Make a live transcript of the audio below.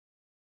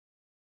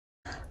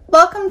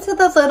Welcome to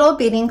the Little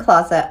Beading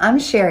Closet. I'm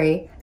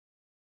Sherry.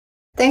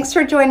 Thanks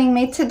for joining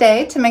me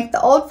today to make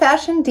the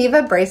old-fashioned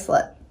DIVA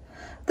bracelet.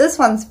 This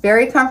one's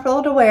very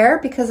comfortable to wear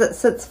because it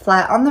sits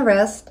flat on the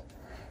wrist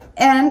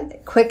and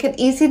quick and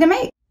easy to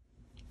make.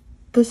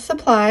 The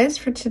supplies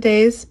for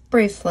today's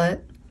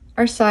bracelet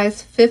are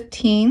size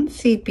 15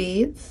 seed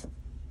beads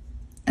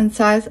and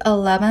size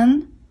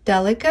 11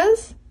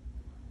 Delicas,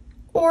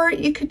 or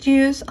you could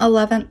use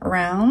 11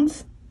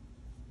 rounds.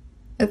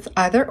 It's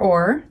either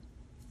or.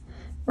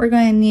 We're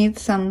going to need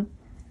some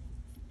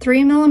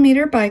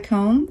 3mm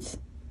bicones.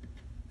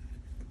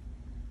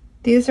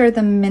 These are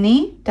the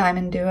mini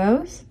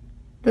Diamonduos.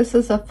 This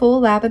is a full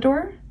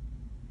Labrador.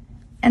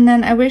 And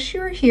then I wish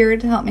you were here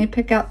to help me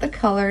pick out the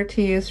color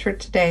to use for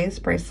today's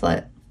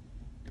bracelet.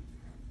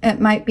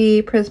 It might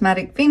be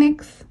Prismatic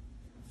Phoenix,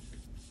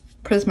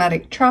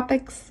 Prismatic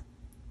Tropics,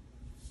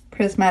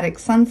 Prismatic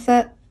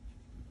Sunset,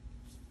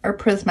 or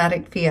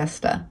Prismatic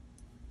Fiesta.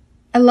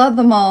 I love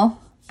them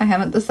all. I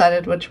haven't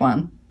decided which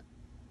one.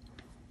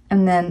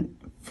 And then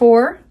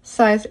 4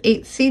 size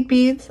 8 seed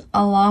beads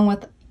along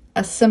with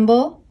a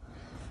Cymbal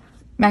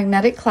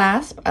magnetic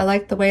clasp. I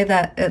like the way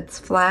that it's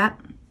flat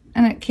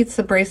and it keeps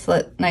the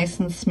bracelet nice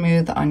and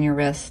smooth on your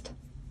wrist.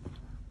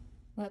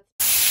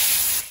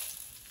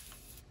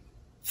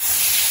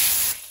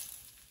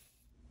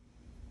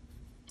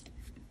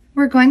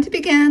 We're going to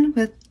begin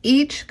with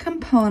each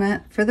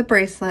component for the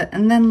bracelet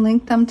and then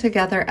link them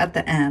together at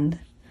the end.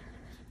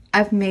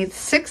 I've made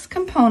 6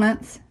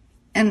 components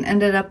and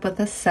ended up with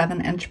a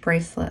 7-inch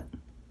bracelet.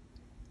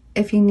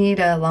 If you need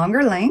a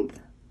longer length,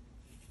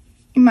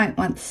 you might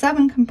want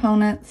 7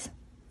 components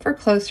for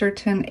closer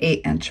to an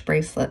 8-inch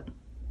bracelet.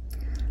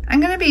 I'm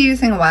going to be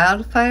using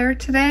Wildfire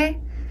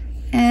today,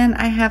 and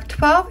I have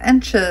 12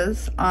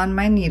 inches on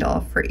my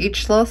needle for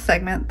each little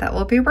segment that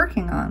we'll be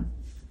working on.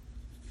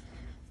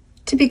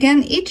 To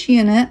begin each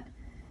unit,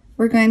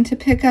 we're going to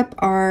pick up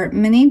our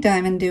mini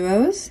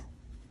Diamonduos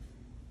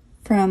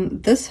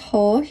from this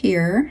hole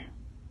here,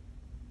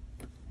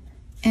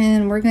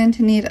 and we're going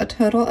to need a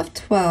total of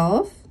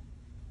 12.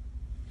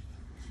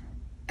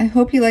 I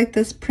hope you like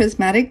this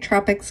Prismatic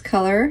Tropics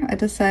color I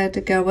decided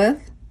to go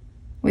with.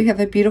 We have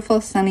a beautiful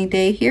sunny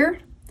day here,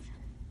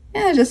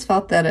 and I just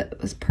felt that it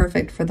was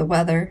perfect for the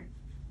weather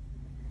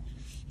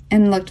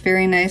and looked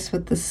very nice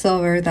with the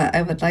silver that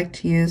I would like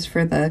to use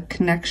for the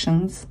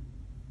connections.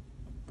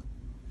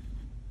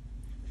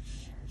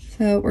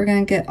 So we're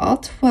going to get all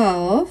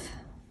 12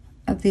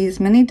 of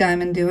these mini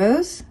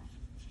Diamonduos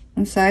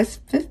in size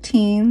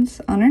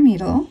 15s on our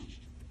needle.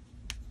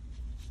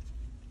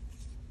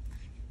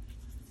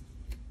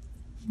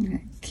 I'm going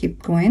to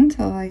keep going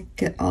until I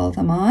get all of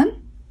them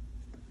on.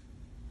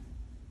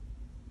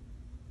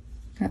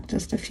 Got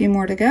just a few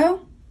more to go.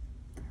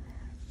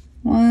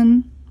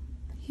 1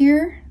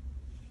 here.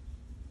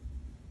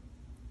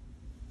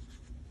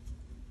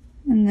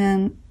 And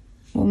then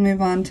we'll move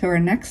on to our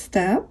next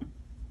step.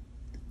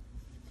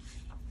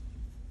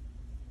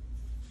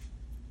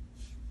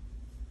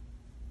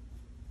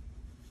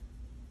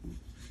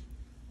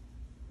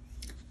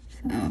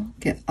 So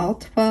get all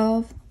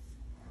 12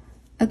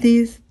 of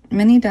these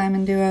mini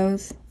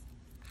Diamonduos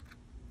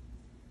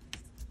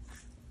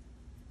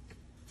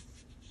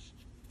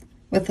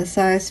with a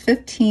size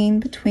 15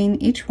 between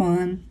each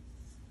one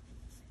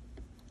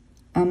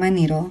on my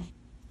needle.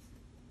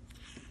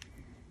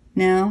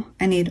 Now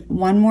I need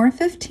 1 more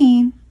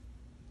 15,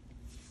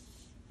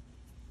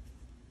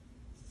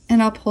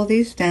 and I'll pull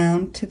these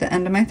down to the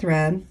end of my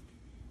thread.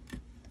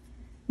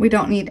 We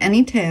don't need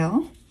any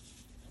tail.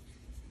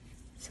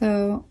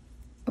 So,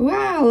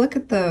 wow, look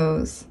at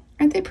those.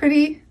 Aren't they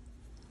pretty?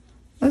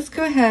 Let's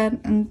go ahead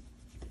and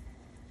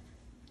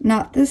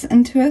knot this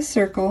into a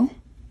circle.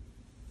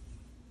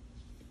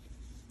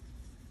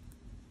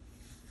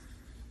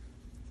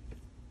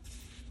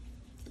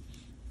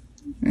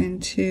 I'm going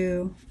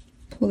to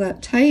pull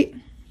that tight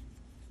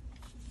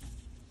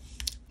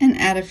and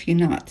add a few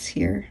knots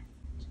here.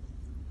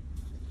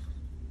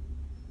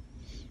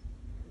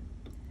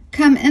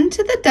 Come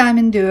into the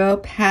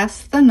Diamonduo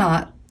past the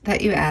knot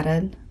that you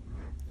added,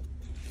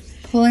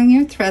 pulling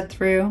your thread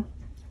through,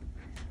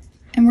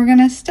 and we're going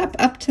to step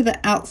up to the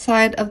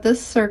outside of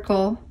this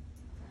circle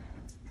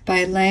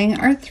by laying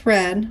our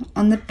thread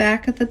on the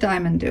back of the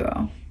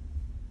Diamonduo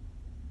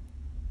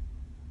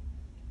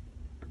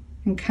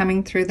and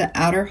coming through the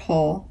outer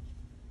hole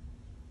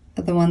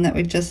of the one that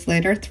we just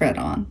laid our thread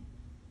on.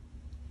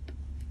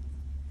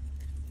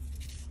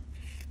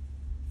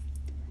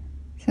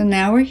 So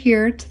now we're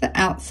here to the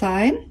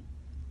outside.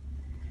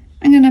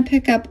 I'm going to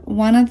pick up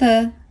one of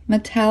the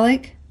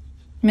metallic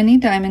mini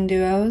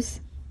Diamonduos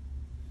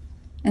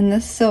in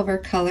this silver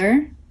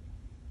color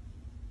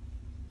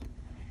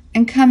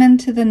and come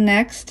into the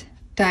next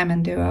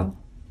Diamonduo.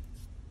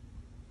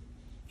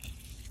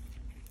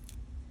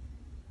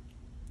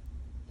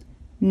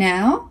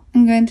 Now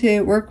I'm going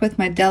to work with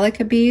my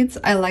Delica beads.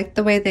 I like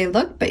the way they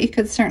look, but you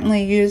could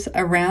certainly use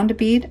a round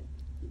bead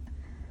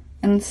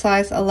in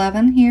size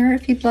 11 here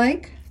if you'd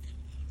like.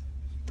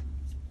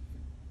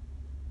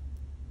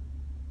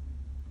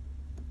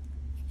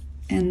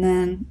 And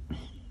then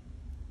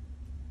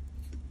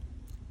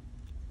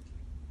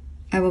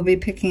I will be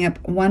picking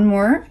up one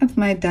more of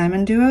my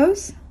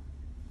Diamonduos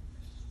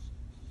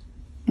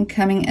and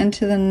coming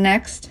into the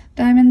next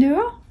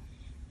Diamonduo.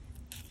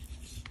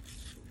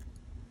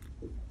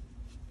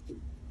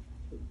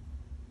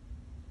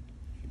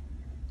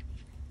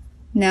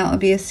 Now it'll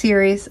be a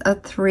series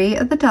of 3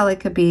 of the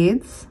Delica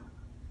beads.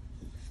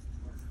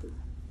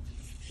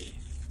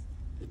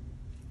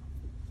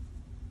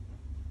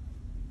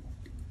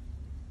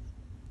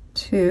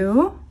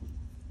 Two.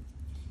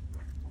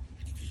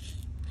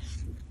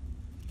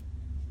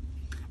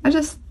 I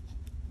just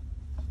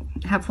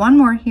have one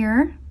more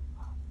here.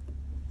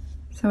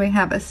 So we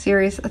have a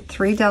series of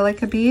 3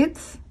 Delica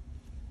beads.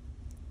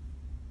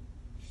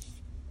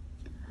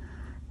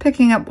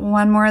 Picking up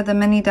one more of the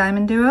mini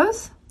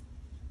Diamonduos.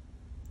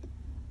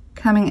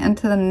 Coming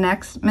into the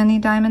next mini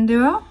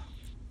Diamonduo.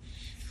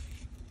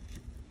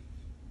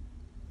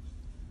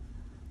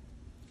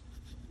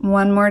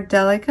 One more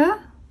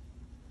Delica.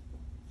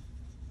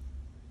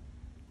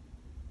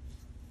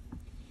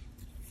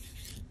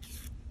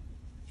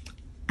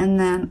 And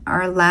then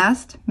our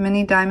last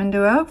mini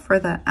Diamonduo for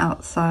the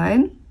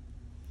outside.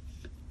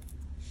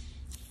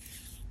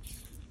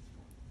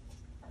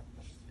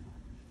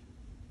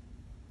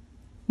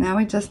 Now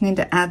we just need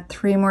to add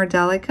 3 more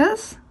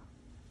Delicas.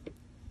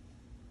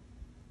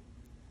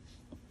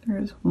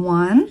 There's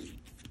 1.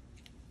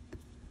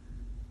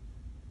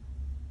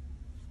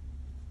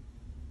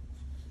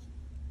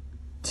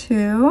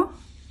 2.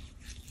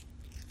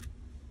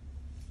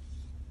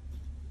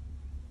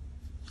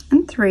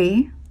 And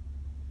 3.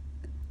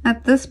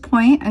 At this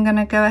point, I'm going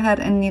to go ahead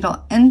and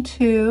needle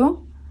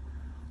into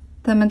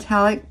the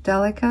metallic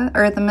Delica,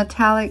 or the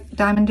metallic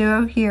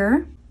Diamonduo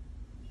here.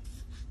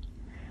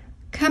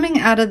 Coming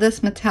out of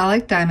this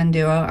metallic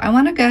Diamonduo, I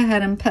want to go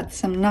ahead and put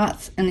some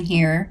knots in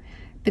here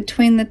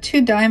between the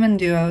 2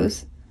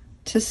 Diamonduos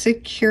to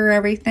secure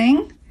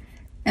everything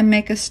and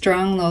make a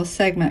strong little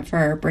segment for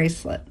our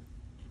bracelet.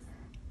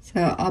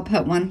 So I'll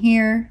put one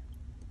here,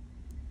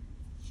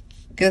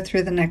 go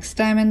through the next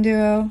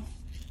Diamonduo,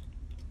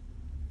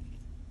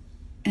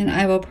 and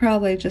I will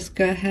probably just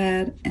go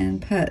ahead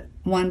and put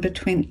one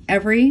between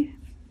every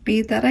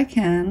bead that I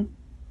can.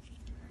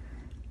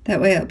 That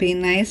way it'll be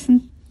nice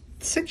and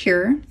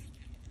secure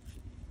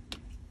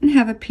and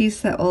have a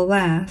piece that will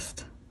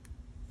last.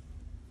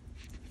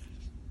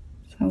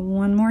 So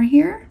one more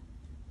here.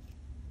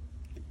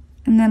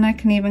 And then I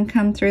can even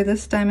come through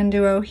this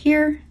Diamonduo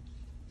here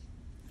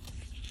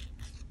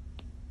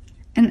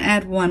and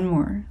add one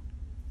more.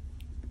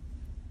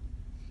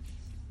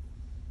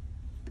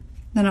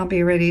 Then I'll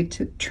be ready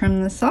to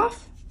trim this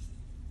off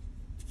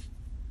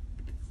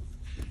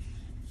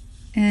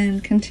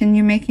and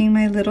continue making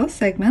my little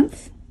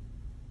segments.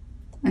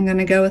 I'm going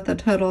to go with a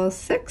total of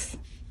 6.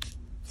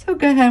 So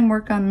go ahead and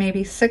work on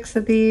maybe 6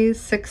 of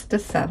these, 6 to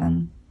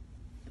 7.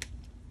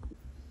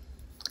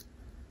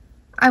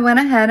 I went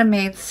ahead and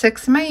made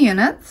 6 of my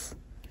units.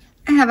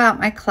 I have out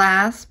my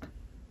clasp,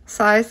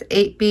 size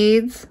 8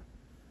 beads,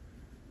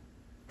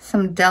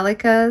 some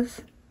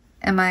Delicas,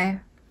 and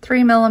my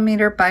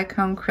 3mm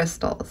bicone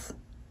crystals.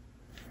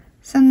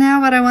 So now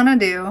what I want to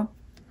do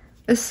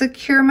is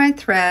secure my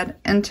thread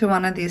into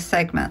one of these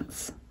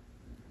segments.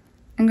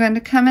 I'm going to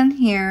come in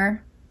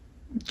here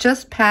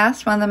just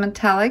past one of the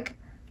metallic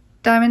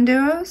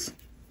Diamonduos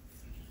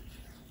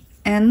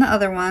and the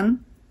other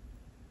one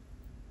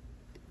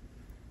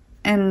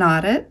and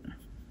knot it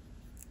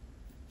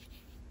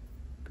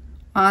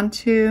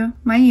onto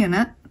my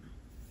unit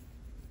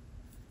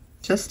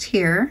just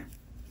here.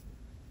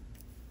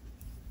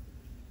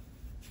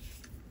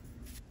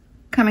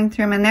 Coming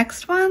through my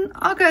next one,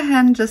 I'll go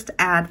ahead and just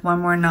add one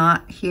more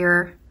knot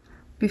here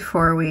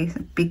before we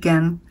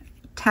begin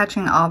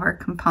attaching all of our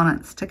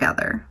components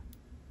together.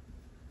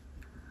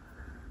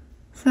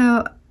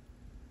 So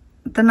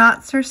the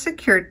knots are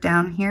secured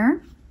down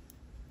here.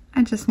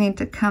 I just need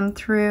to come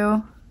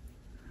through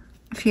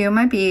a few of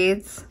my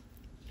beads.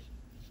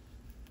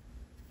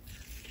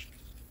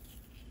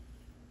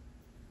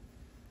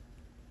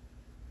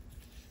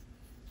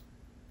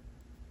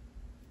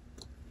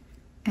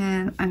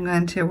 And I'm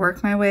going to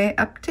work my way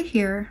up to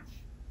here.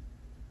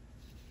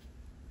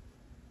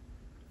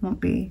 Won't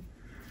be.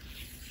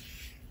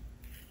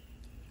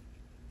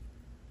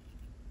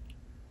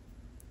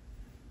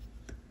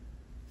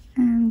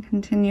 And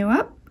continue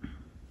up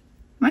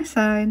my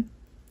side.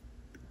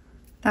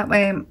 That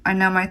way I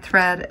know my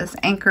thread is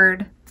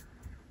anchored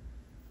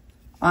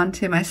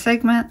onto my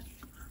segment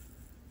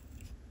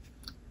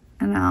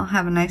and I'll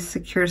have a nice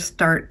secure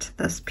start to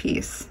this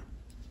piece.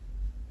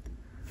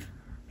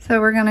 So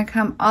we're going to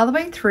come all the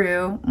way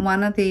through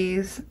one of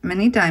these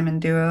mini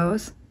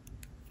Diamonduos,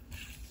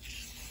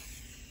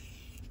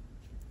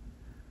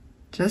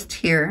 just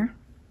here,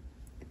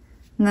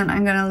 and then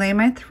I'm going to lay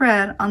my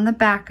thread on the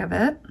back of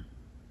it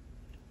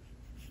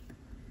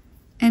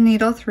and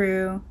needle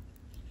through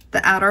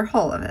the outer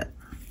hole of it.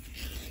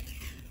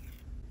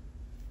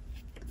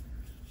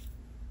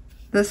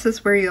 This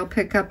is where you'll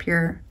pick up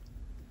your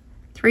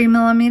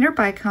 3mm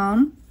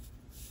bicone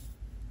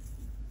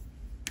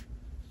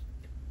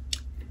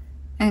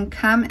and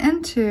come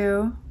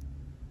into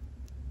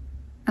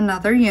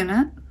another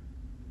unit.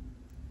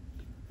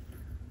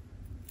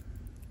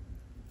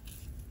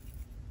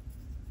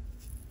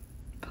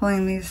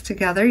 Pulling these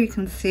together, you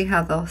can see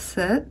how they'll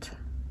sit.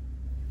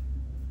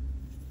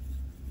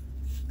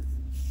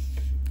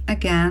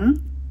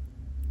 Again,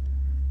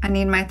 I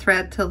need my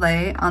thread to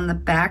lay on the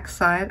back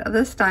side of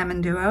this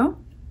Diamonduo.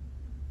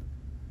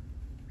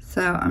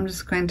 So I'm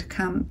just going to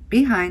come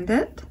behind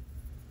it,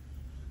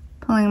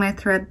 pulling my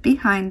thread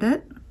behind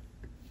it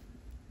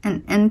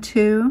and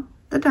into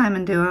the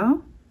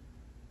Diamonduo.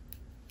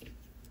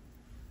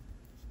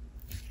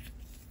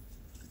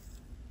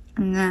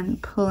 And then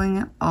pulling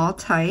it all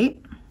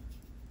tight.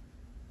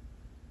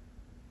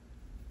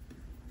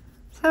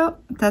 So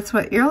that's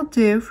what you'll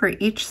do for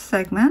each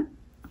segment.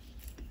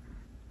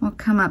 We'll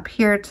come up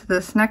here to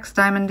this next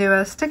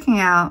Diamonduo sticking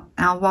out,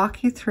 and I'll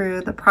walk you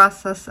through the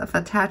process of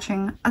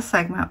attaching a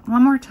segment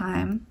one more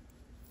time.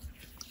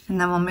 And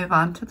then we'll move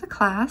on to the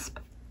clasp.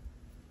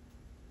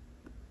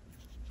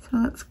 So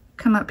let's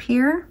come up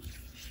here.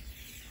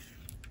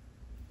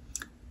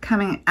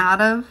 Coming out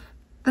of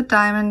the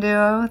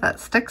Diamonduo that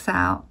sticks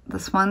out,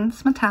 this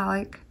one's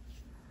metallic,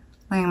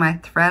 laying my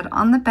thread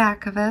on the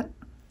back of it,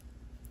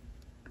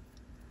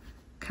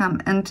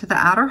 come into the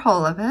outer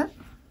hole of it,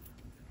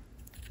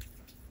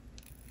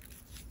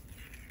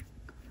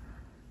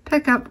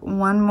 pick up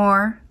one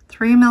more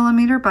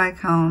 3mm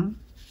bicone.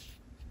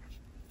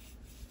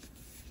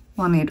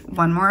 We'll need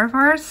one more of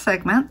our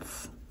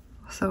segments,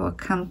 so we'll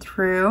come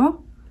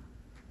through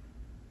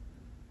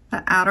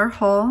the outer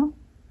hole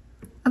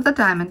of the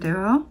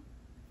Diamonduo,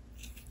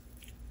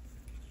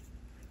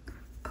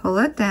 pull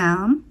it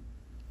down.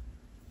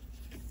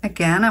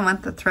 Again, I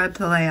want the thread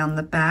to lay on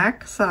the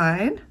back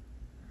side,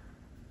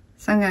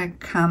 so I'm going to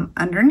come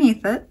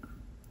underneath it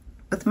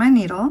with my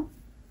needle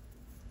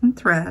and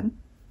thread,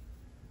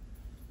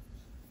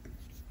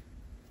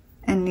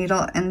 and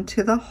needle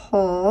into the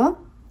hole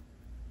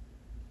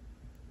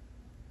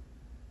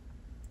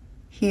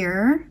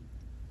here.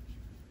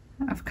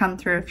 I've come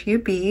through a few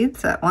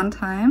beads at one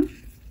time,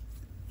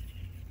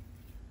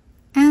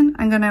 and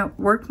I'm going to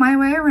work my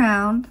way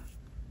around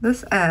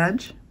this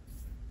edge,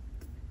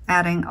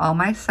 adding all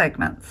my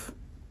segments.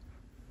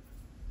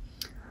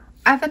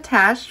 I've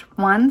attached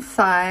one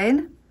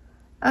side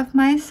of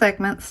my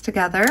segments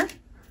together,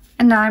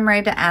 and now I'm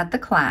ready to add the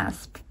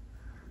clasp.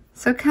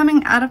 So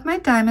coming out of my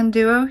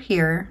Diamonduo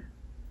here,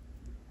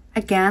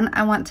 again,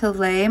 I want to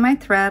lay my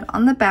thread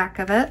on the back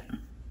of it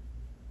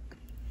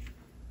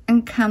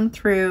and come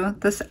through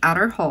this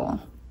outer hole.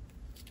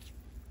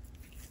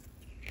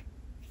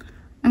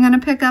 I'm going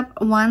to pick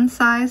up one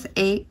size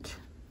 8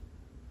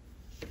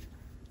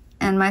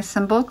 and my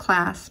Cymbal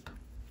clasp,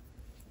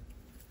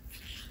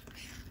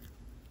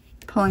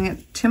 pulling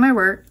it to my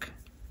work.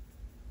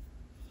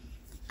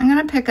 I'm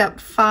going to pick up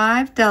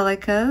 5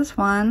 Delicas,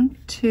 1,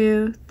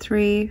 2,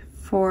 3,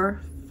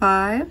 4,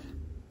 5,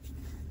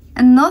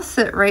 and they'll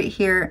sit right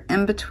here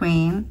in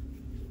between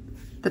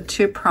the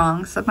 2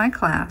 prongs of my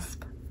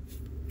clasp.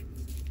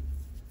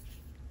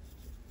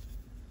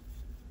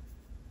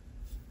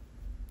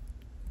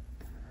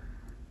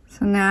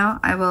 So now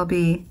I will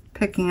be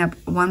picking up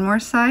one more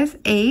size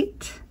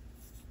 8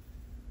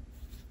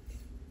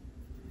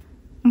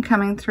 and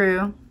coming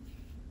through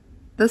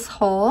this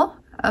hole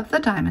of the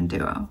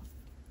Diamonduo.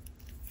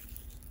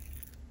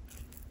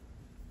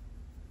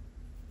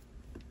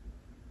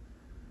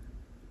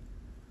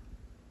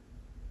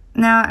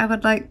 Now I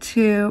would like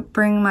to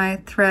bring my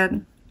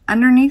thread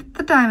underneath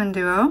the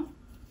Diamonduo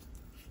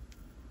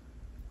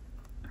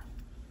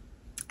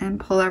and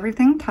pull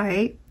everything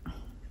tight.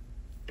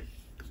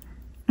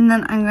 And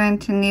then I'm going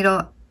to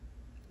needle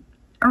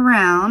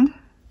around,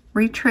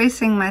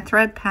 retracing my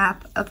thread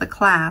path of the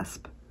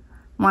clasp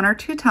 1 or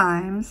 2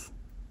 times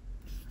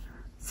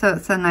so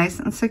it's a nice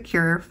and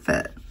secure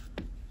fit.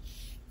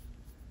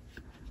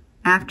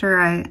 After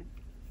I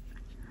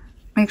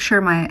make sure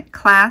my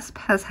clasp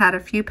has had a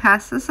few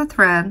passes of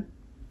thread,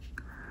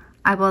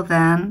 I will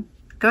then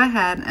go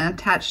ahead and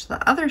attach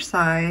the other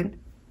side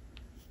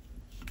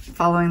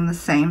following the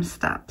same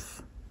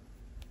steps.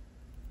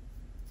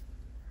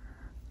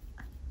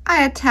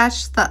 I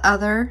attached the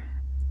other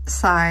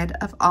side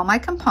of all my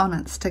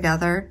components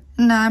together,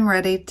 and now I'm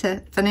ready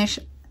to finish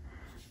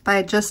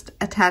by just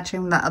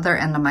attaching the other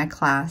end of my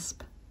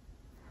clasp.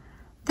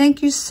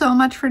 Thank you so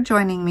much for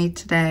joining me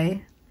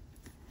today.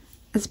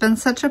 It's been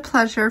such a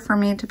pleasure for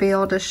me to be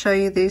able to show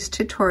you these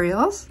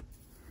tutorials,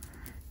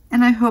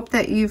 and I hope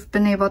that you've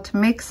been able to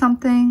make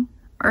something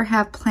or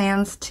have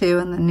plans to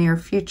in the near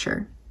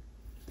future.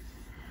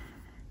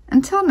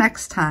 Until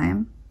next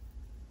time,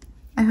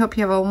 I hope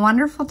you have a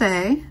wonderful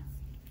day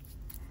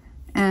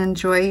and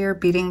enjoy your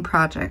beading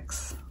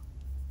projects.